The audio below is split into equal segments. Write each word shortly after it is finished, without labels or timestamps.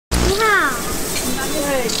对，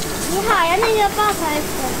你好呀，那个爆菜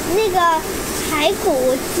粉，那个排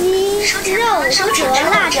骨鸡肉和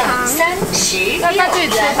腊肠。那在这里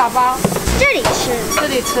吃打包？这里吃。这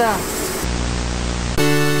里吃啊。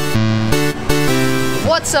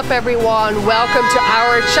What's up, everyone? Welcome to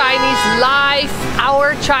our Chinese life.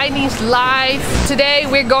 Today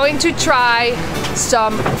we're going to try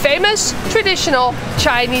some famous traditional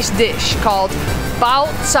Chinese dish called bao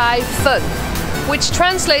zai fen, which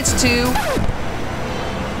translates to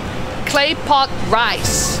claypot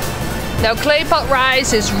rice. Now, claypot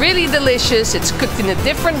rice is really delicious. It's cooked in a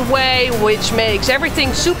different way, which makes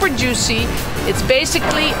everything super juicy. It's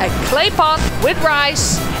basically a clay pot with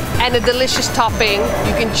rice and a delicious topping.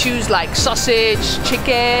 You can choose like sausage,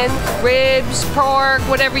 chicken, ribs, pork,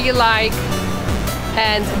 whatever you like.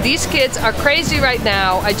 And these kids are crazy right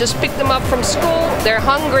now. I just picked them up from school. They're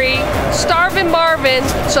hungry, starving Marvin.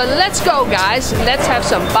 So let's go, guys. Let's have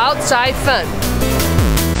some bao zai fen.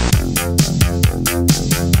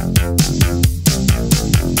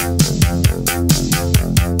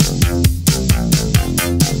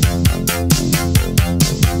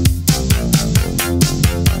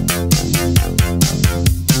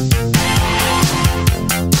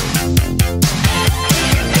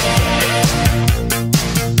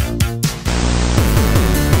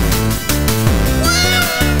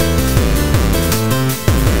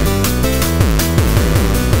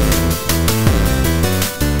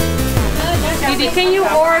 Can you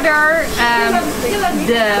order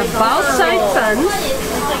the bao zai fen?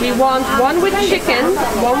 We want one with chicken,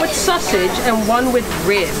 one with sausage, and one with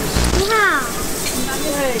ribs. 你好，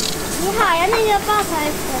你好呀，那个爆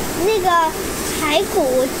菜粉，那个排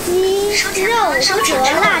骨鸡肉和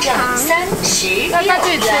腊肠。那在这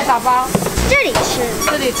里吃打包？这里吃。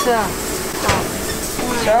这里吃啊。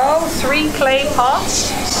So 3 clay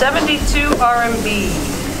pots, 72 RMB.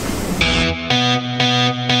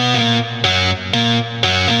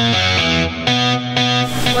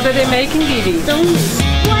 What are they making, Didi?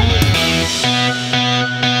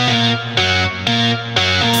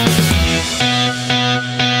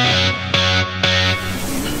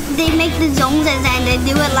 They make the zones and then they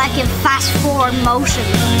do it like in fast forward motion.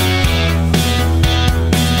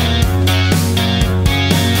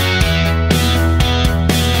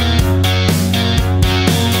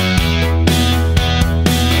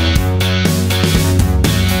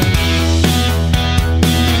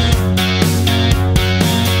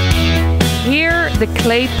 The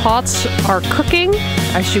clay pots are cooking.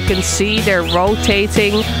 As you can see, they're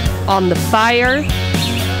rotating on the fire.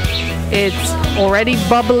 It's already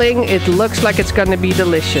bubbling. It looks like it's gonna be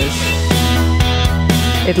delicious.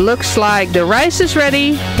 It looks like the rice is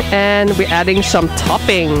ready and we're adding some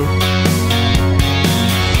topping.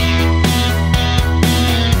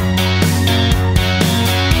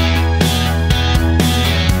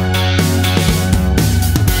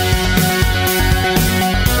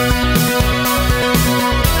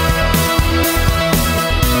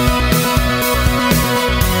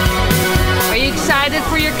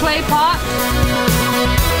 For your clay pot?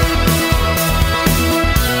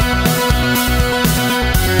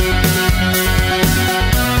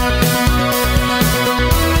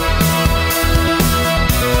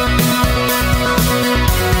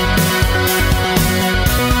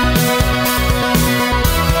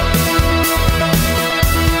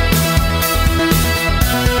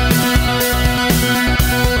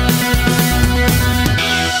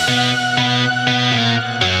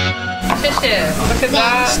 Look at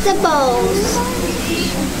that. Vegetables.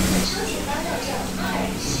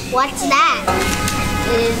 What's that?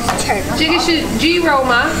 Is turtle. 这个是鸡肉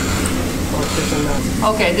吗?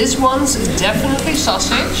 Okay, this one's definitely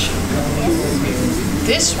sausage.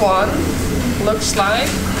 This one looks like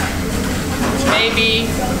maybe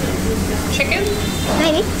chicken.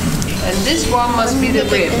 Maybe. And this one must be the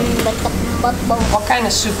rib. What kind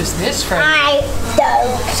of soup is this, friend? I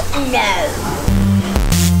don't know.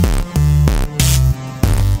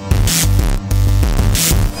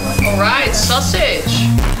 Alright, sausage.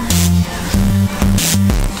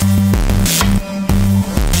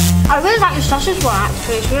 I really like the sausage one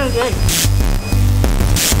actually, it's really good.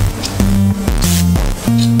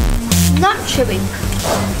 Not chewy.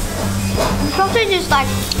 The sausage is like,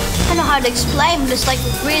 I don't know how to explain, but it's like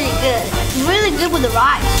really good. Really good with the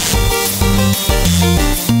rice.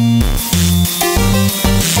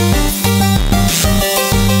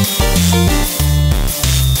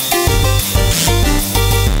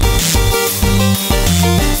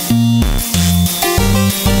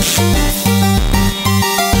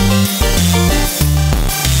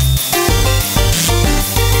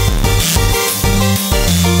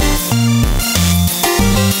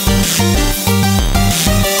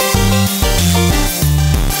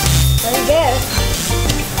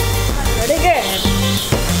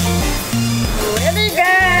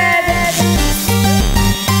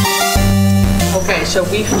 So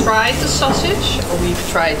we've tried the sausage, we've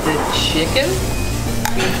tried the chicken,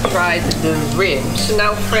 we've tried the ribs.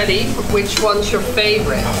 Now Freddie, which one's your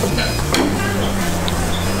favorite?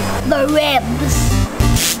 The ribs.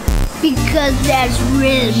 Because there's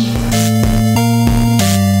ribs.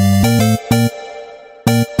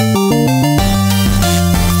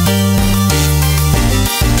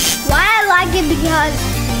 Why I like it because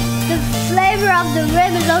the flavor of the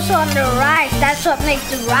rib is also on the rice. That's what makes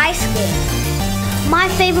the rice good. My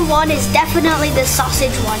favorite one is definitely the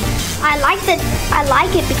sausage one. I like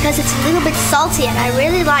it because it's a little bit salty, and I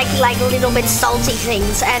really like a little bit salty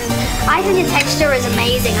things. And I think the texture is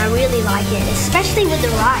amazing. I really like it, especially with the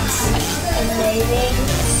rice. Amazing.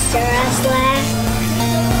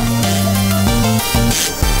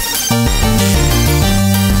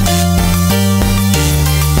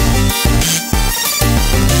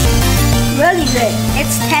 Really good.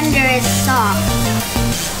 It's tender, it's soft,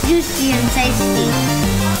 juicy and tasty.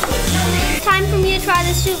 Time for me to try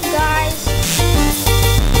the soup, guys.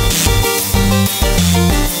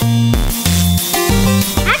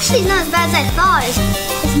 Actually, it's not as bad as I thought.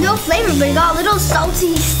 It's no flavor, but it got a little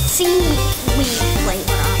salty seaweed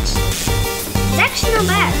flavor, actually. It's actually not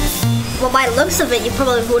bad. Well, by the looks of it, you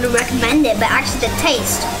probably wouldn't recommend it, but actually the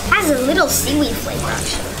taste has a little seaweed flavor,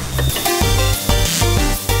 actually.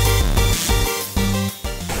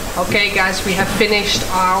 Okay guys, we have finished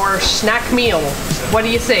our snack meal. What do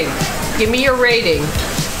you think? Give me your rating.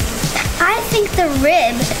 I think the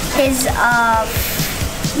rib is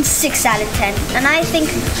 6 out of 10, and I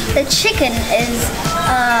think the chicken is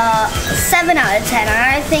 7 out of 10, and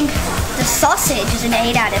I think the sausage is an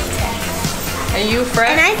 8 out of 10. And you,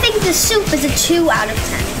 Fred? And I think the soup is a 2 out of 10.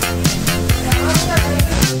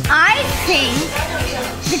 I think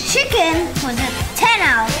the chicken was a 10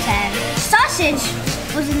 out of 10. Sausage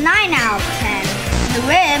was a 9 out of 10. The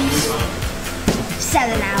ribs,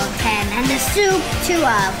 7 out of 10. And the soup, 2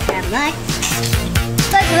 out of 10. Like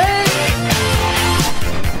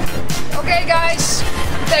Okay guys,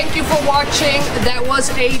 thank you for watching. That was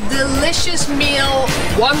a delicious meal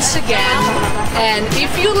once again. And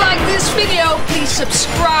if you like this video, please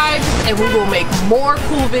subscribe and we will make more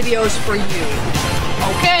cool videos for you.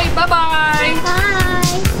 Okay, bye-bye.